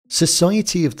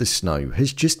Society of the Snow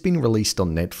has just been released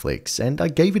on Netflix, and I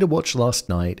gave it a watch last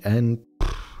night, and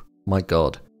my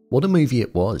god, what a movie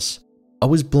it was. I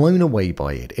was blown away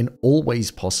by it in all ways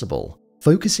possible.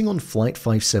 Focusing on Flight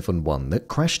 571 that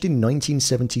crashed in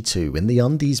 1972 in the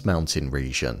Andes mountain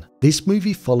region, this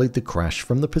movie followed the crash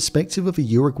from the perspective of a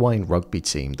Uruguayan rugby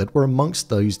team that were amongst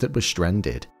those that were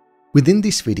stranded. Within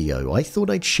this video, I thought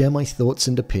I'd share my thoughts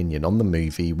and opinion on the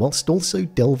movie whilst also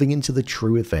delving into the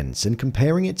true events and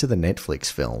comparing it to the Netflix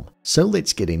film. So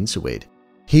let's get into it.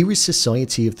 Here is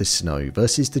Society of the Snow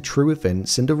versus the true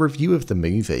events and a review of the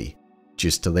movie.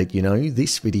 Just to let you know,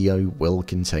 this video will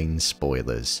contain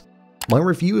spoilers. My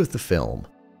review of the film.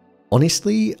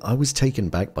 Honestly, I was taken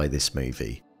back by this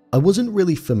movie. I wasn't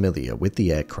really familiar with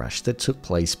the air crash that took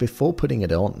place before putting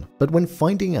it on, but when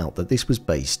finding out that this was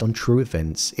based on true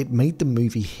events, it made the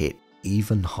movie hit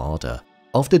even harder.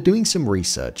 After doing some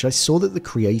research, I saw that the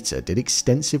creator did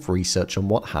extensive research on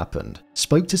what happened,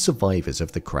 spoke to survivors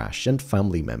of the crash and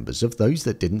family members of those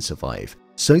that didn't survive,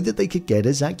 so that they could get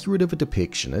as accurate of a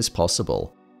depiction as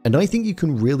possible. And I think you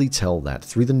can really tell that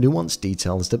through the nuanced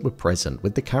details that were present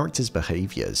with the characters'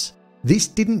 behaviors. This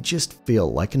didn't just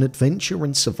feel like an adventure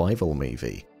and survival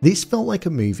movie. This felt like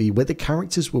a movie where the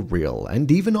characters were real,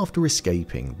 and even after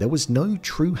escaping, there was no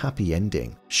true happy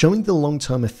ending, showing the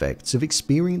long-term effects of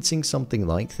experiencing something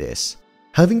like this.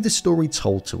 Having the story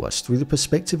told to us through the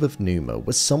perspective of Numa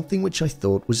was something which I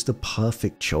thought was the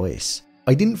perfect choice.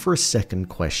 I didn't for a second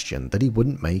question that he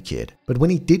wouldn't make it, but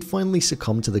when he did finally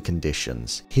succumb to the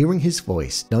conditions, hearing his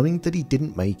voice, knowing that he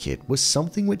didn't make it, was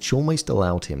something which almost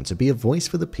allowed him to be a voice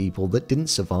for the people that didn't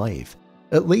survive.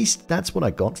 At least that's what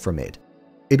I got from it.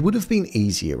 It would have been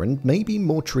easier and maybe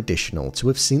more traditional to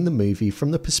have seen the movie from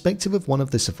the perspective of one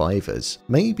of the survivors,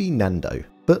 maybe Nando,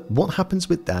 but what happens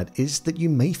with that is that you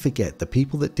may forget the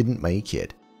people that didn't make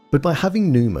it. But by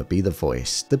having Numa be the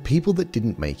voice, the people that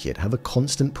didn't make it have a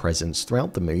constant presence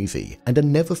throughout the movie and are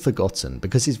never forgotten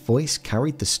because his voice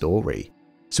carried the story.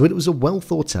 So it was a well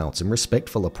thought out and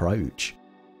respectful approach.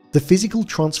 The physical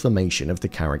transformation of the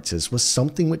characters was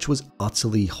something which was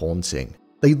utterly haunting.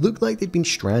 They looked like they'd been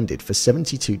stranded for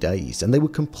 72 days and they were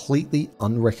completely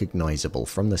unrecognizable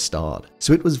from the start,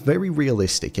 so it was very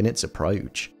realistic in its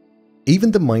approach.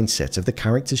 Even the mindset of the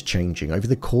characters changing over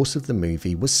the course of the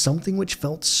movie was something which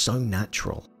felt so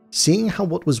natural. Seeing how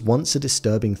what was once a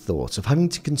disturbing thought of having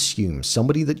to consume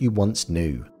somebody that you once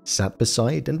knew, sat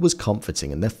beside and was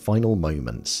comforting in their final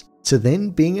moments, to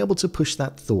then being able to push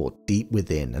that thought deep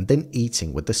within and then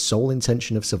eating with the sole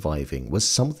intention of surviving was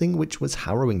something which was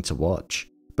harrowing to watch,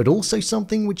 but also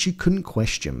something which you couldn't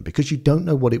question because you don't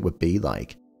know what it would be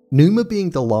like. Numa being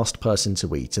the last person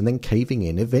to eat and then caving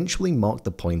in eventually marked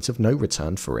the point of no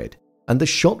return for it, and the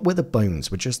shot where the bones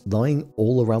were just lying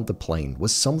all around the plane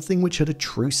was something which had a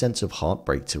true sense of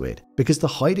heartbreak to it, because the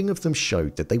hiding of them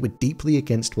showed that they were deeply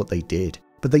against what they did,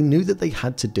 but they knew that they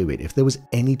had to do it if there was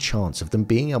any chance of them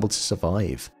being able to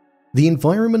survive. The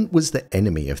environment was the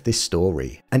enemy of this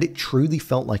story, and it truly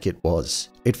felt like it was.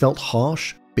 It felt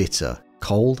harsh, bitter,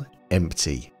 cold,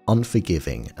 empty,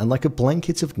 unforgiving, and like a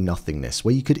blanket of nothingness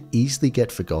where you could easily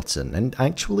get forgotten and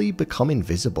actually become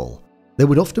invisible. There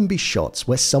would often be shots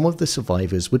where some of the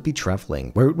survivors would be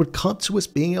traveling, where it would cut to us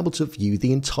being able to view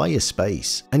the entire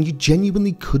space, and you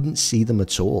genuinely couldn't see them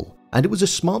at all. And it was a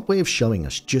smart way of showing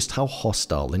us just how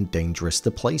hostile and dangerous the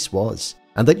place was,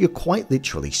 and that you're quite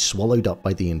literally swallowed up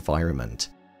by the environment.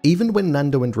 Even when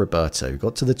Nando and Roberto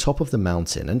got to the top of the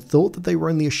mountain and thought that they were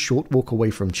only a short walk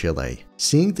away from Chile,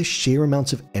 seeing the sheer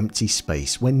amount of empty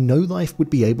space where no life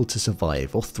would be able to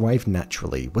survive or thrive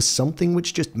naturally was something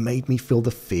which just made me feel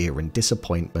the fear and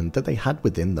disappointment that they had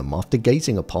within them after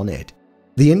gazing upon it.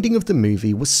 The ending of the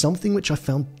movie was something which I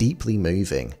found deeply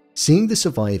moving. Seeing the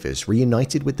survivors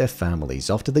reunited with their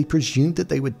families after they presumed that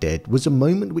they were dead was a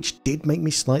moment which did make me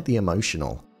slightly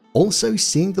emotional. Also,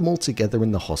 seeing them all together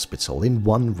in the hospital in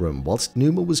one room whilst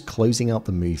Numa was closing out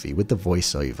the movie with the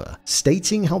voiceover,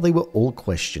 stating how they were all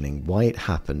questioning why it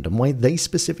happened and why they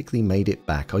specifically made it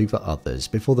back over others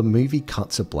before the movie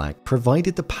cut to black,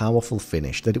 provided the powerful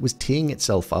finish that it was teeing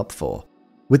itself up for.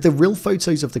 With the real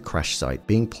photos of the crash site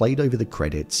being played over the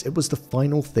credits, it was the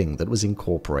final thing that was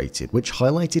incorporated, which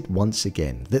highlighted once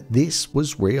again that this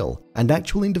was real, and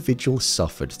actual individuals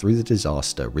suffered through the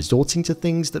disaster, resorting to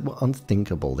things that were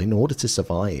unthinkable in order to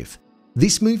survive.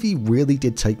 This movie really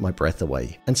did take my breath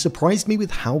away, and surprised me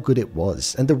with how good it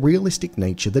was, and the realistic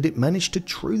nature that it managed to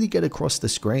truly get across the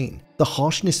screen. The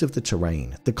harshness of the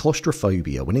terrain, the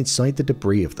claustrophobia when inside the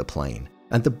debris of the plane,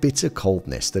 and the bitter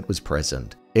coldness that was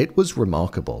present. It was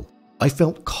remarkable. I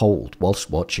felt cold whilst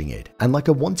watching it, and like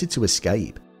I wanted to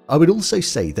escape. I would also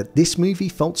say that this movie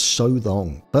felt so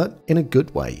long, but in a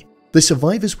good way. The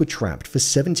survivors were trapped for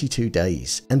 72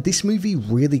 days, and this movie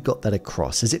really got that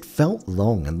across as it felt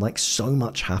long and like so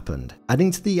much happened,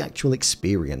 adding to the actual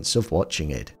experience of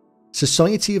watching it.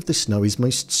 Society of the Snow is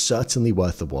most certainly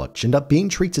worth a watch, and I'd be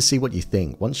intrigued to see what you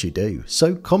think once you do,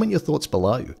 so comment your thoughts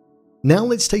below. Now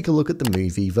let's take a look at the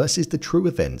movie versus the true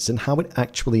events and how it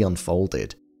actually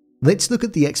unfolded. Let's look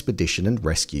at the expedition and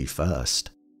rescue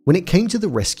first. When it came to the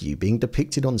rescue being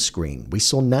depicted on screen, we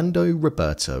saw Nando,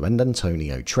 Roberto and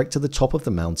Antonio trek to the top of the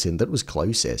mountain that was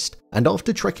closest, and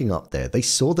after trekking up there they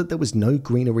saw that there was no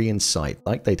greenery in sight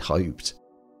like they'd hoped.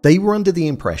 They were under the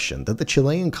impression that the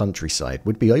Chilean countryside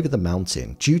would be over the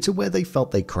mountain due to where they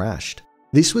felt they crashed.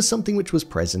 This was something which was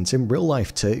present in real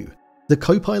life too. The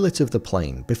co-pilot of the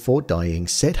plane, before dying,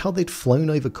 said how they'd flown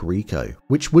over Corico,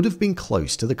 which would have been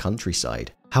close to the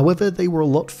countryside. However, they were a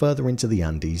lot further into the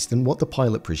Andes than what the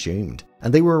pilot presumed,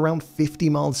 and they were around 50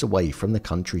 miles away from the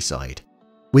countryside.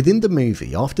 Within the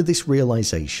movie, after this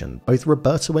realization, both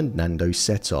Roberto and Nando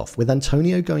set off, with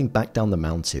Antonio going back down the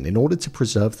mountain in order to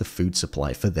preserve the food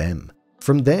supply for them.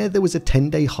 From there was a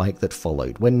 10-day hike that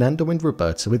followed, where Nando and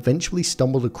Roberto eventually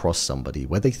stumbled across somebody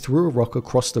where they threw a rock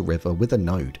across the river with a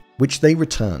note, which they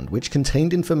returned, which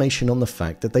contained information on the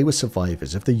fact that they were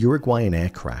survivors of the Uruguayan air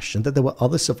crash and that there were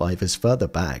other survivors further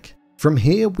back. From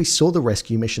here, we saw the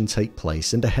rescue mission take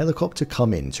place and a helicopter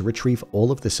come in to retrieve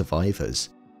all of the survivors.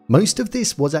 Most of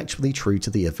this was actually true to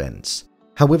the events.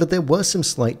 However, there were some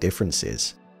slight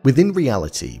differences. Within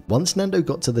reality, once Nando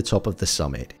got to the top of the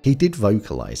summit, he did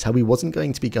vocalize how he wasn't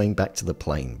going to be going back to the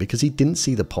plane because he didn't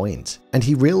see the point, and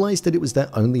he realized that it was their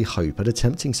only hope at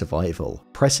attempting survival,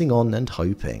 pressing on and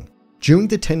hoping. During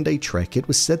the 10-day trek, it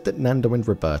was said that Nando and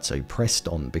Roberto pressed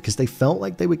on because they felt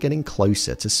like they were getting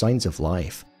closer to signs of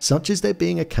life, such as there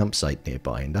being a campsite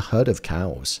nearby and a herd of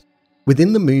cows.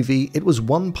 Within the movie, it was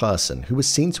one person who was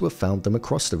seen to have found them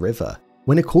across the river,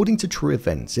 when according to true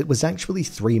events, it was actually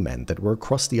 3 men that were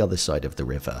across the other side of the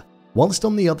river. Whilst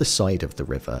on the other side of the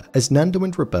river, as Nando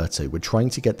and Roberto were trying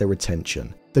to get their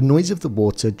attention, the noise of the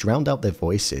water drowned out their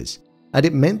voices, and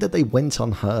it meant that they went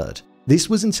unheard. This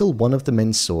was until one of the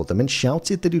men saw them and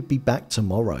shouted that he'd be back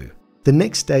tomorrow. The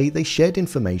next day, they shared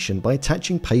information by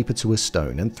attaching paper to a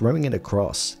stone and throwing it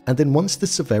across, and then once the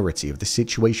severity of the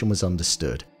situation was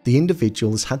understood, the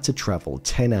individuals had to travel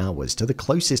 10 hours to the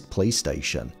closest police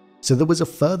station. So there was a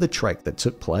further trek that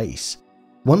took place.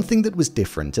 One thing that was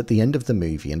different at the end of the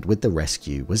movie and with the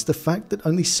rescue was the fact that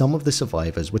only some of the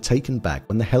survivors were taken back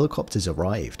when the helicopters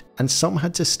arrived, and some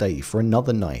had to stay for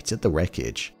another night at the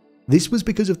wreckage. This was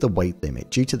because of the weight limit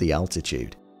due to the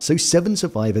altitude, so 7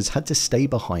 survivors had to stay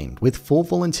behind with 4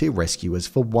 volunteer rescuers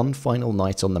for one final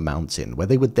night on the mountain where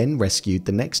they were then rescued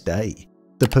the next day.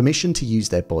 The permission to use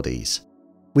their bodies.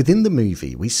 Within the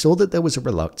movie, we saw that there was a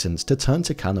reluctance to turn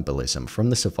to cannibalism from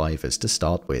the survivors to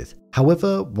start with.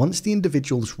 However, once the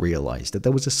individuals realized that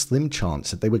there was a slim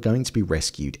chance that they were going to be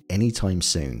rescued anytime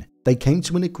soon, they came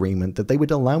to an agreement that they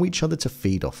would allow each other to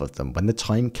feed off of them when the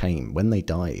time came when they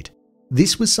died.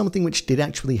 This was something which did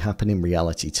actually happen in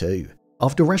reality too.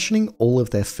 After rationing all of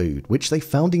their food, which they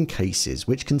found in cases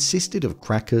which consisted of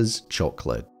crackers,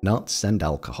 chocolate, nuts and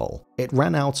alcohol, it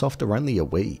ran out after only a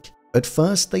week. At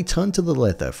first, they turned to the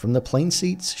leather from the plane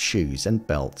seats, shoes and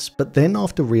belts, but then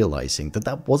after realizing that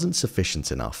that wasn't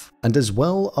sufficient enough, and as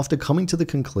well after coming to the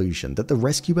conclusion that the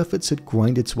rescue efforts had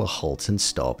grinded to a halt and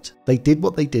stopped, they did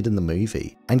what they did in the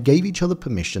movie, and gave each other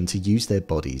permission to use their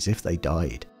bodies if they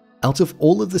died. Out of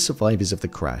all of the survivors of the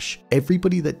crash,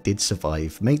 everybody that did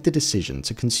survive made the decision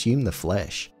to consume the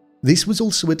flesh. This was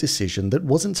also a decision that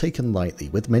wasn't taken lightly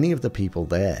with many of the people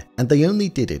there, and they only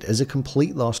did it as a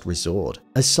complete last resort,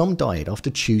 as some died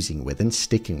after choosing with and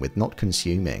sticking with not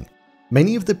consuming.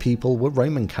 Many of the people were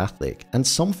Roman Catholic, and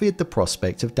some feared the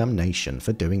prospect of damnation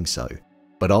for doing so.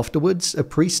 But afterwards, a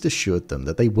priest assured them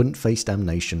that they wouldn't face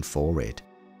damnation for it.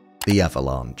 The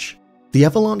Avalanche. The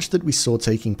avalanche that we saw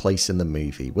taking place in the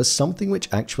movie was something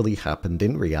which actually happened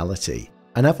in reality.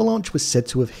 An avalanche was said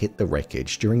to have hit the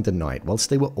wreckage during the night whilst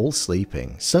they were all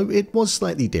sleeping, so it was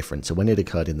slightly different to when it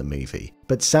occurred in the movie,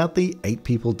 but sadly 8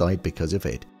 people died because of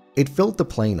it. It filled the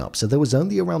plane up so there was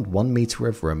only around 1 meter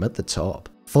of room at the top.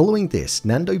 Following this,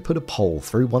 Nando put a pole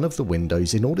through one of the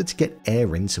windows in order to get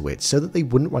air into it so that they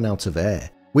wouldn't run out of air,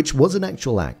 which was an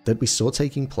actual act that we saw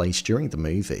taking place during the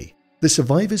movie. The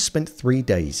survivors spent 3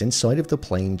 days inside of the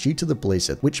plane due to the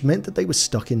blizzard, which meant that they were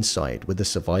stuck inside with the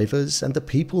survivors and the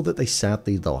people that they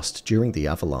sadly lost during the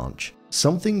avalanche.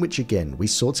 Something which again we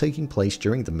saw taking place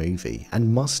during the movie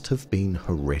and must have been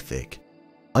horrific.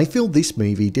 I feel this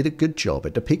movie did a good job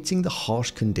at depicting the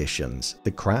harsh conditions,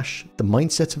 the crash, the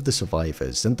mindset of the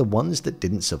survivors and the ones that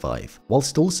didn't survive,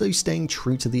 whilst also staying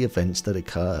true to the events that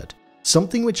occurred.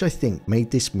 Something which I think made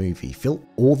this movie feel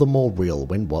all the more real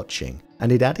when watching,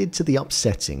 and it added to the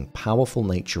upsetting, powerful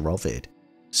nature of it.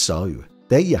 So,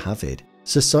 there you have it,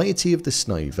 Society of the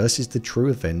Snow versus the true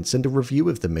events and a review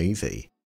of the movie.